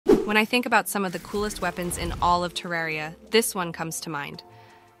When I think about some of the coolest weapons in all of Terraria, this one comes to mind.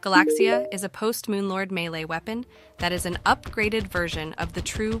 Galaxiz is a post-Moonlord melee weapon that is an upgraded version of the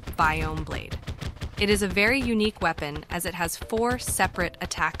true biome blade. It is a very unique weapon as it has 4 separate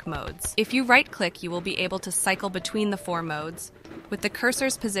attack modes. If you right-click, you will be able to cycle between the 4 modes, with the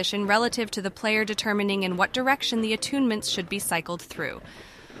cursor's position relative to the player determining in what direction the attunements should be cycled through.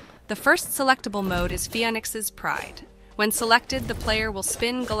 The first selectable mode is Phoenix's Pride. When selected, the player will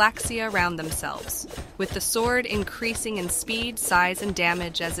spin Galaxiz around themselves, with the sword increasing in speed, size, and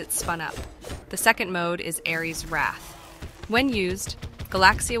damage as it's spun up. The second mode is Ares' Wrath. When used,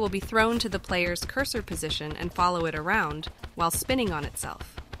 Galaxiz will be thrown to the player's cursor position and follow it around while spinning on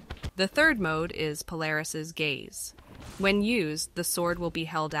itself. The third mode is Polaris' Gaze. When used, the sword will be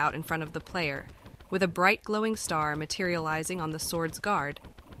held out in front of the player, with a bright glowing star materializing on the sword's guard,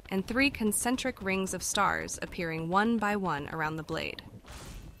 and 3 concentric rings of stars appearing one by one around the blade.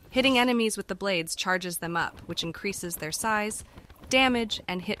 Hitting enemies with the blades charges them up, which increases their size, damage,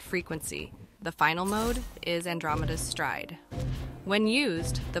 and hit frequency. The final mode is Andromeda's Stride. When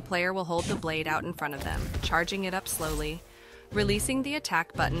used, the player will hold the blade out in front of them, charging it up slowly. Releasing the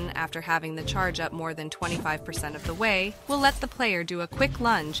attack button after having the charge up more than 25% of the way will let the player do a quick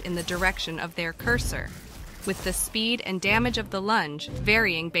lunge in the direction of their cursor, with the speed and damage of the lunge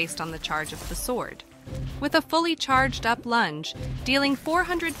varying based on the charge of the sword, with a fully charged up lunge dealing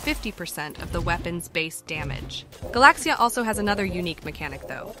 450% of the weapon's base damage. Galaxiz also has another unique mechanic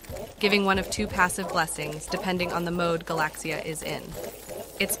though, giving one of 2 passive blessings depending on the mode Galaxiz is in.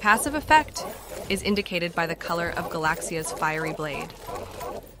 Its passive effect is indicated by the color of Galexiz's fiery blade,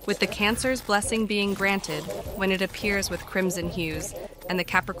 with the Cancer's blessing being granted when it appears with crimson hues, and the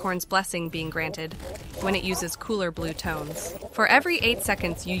Capricorn's blessing being granted when it uses cooler blue tones. For every 8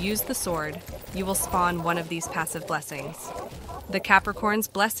 seconds you use the sword, you will spawn one of these passive blessings. The Capricorn's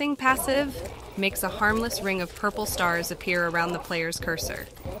blessing passive makes a harmless ring of purple stars appear around the player's cursor,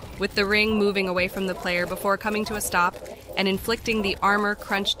 with the ring moving away from the player before coming to a stop and inflicting the armor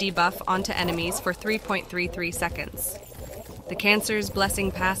crunch debuff onto enemies for 3.33 seconds. The Cancer's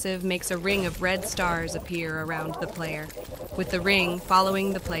blessing passive makes a ring of red stars appear around the player, with the ring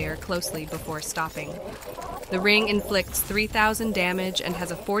following the player closely before stopping. The ring inflicts 3,000 damage and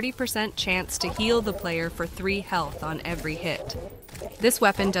has a 40% chance to heal the player for 3 health on every hit. This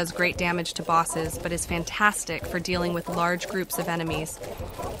weapon does great damage to bosses, but is fantastic for dealing with large groups of enemies.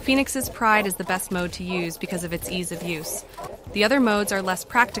 Phoenix's Pride is the best mode to use because of its ease of use. The other modes are less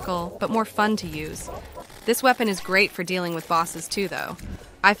practical, but more fun to use. This weapon is great for dealing with bosses too, though.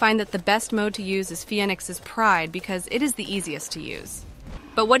 I find that the best mode to use is Phoenix's Pride because it is the easiest to use.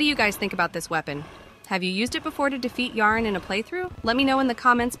 But what do you guys think about this weapon? Have you used it before to defeat Yarn in a playthrough? Let me know in the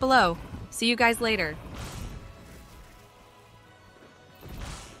comments below. See you guys later.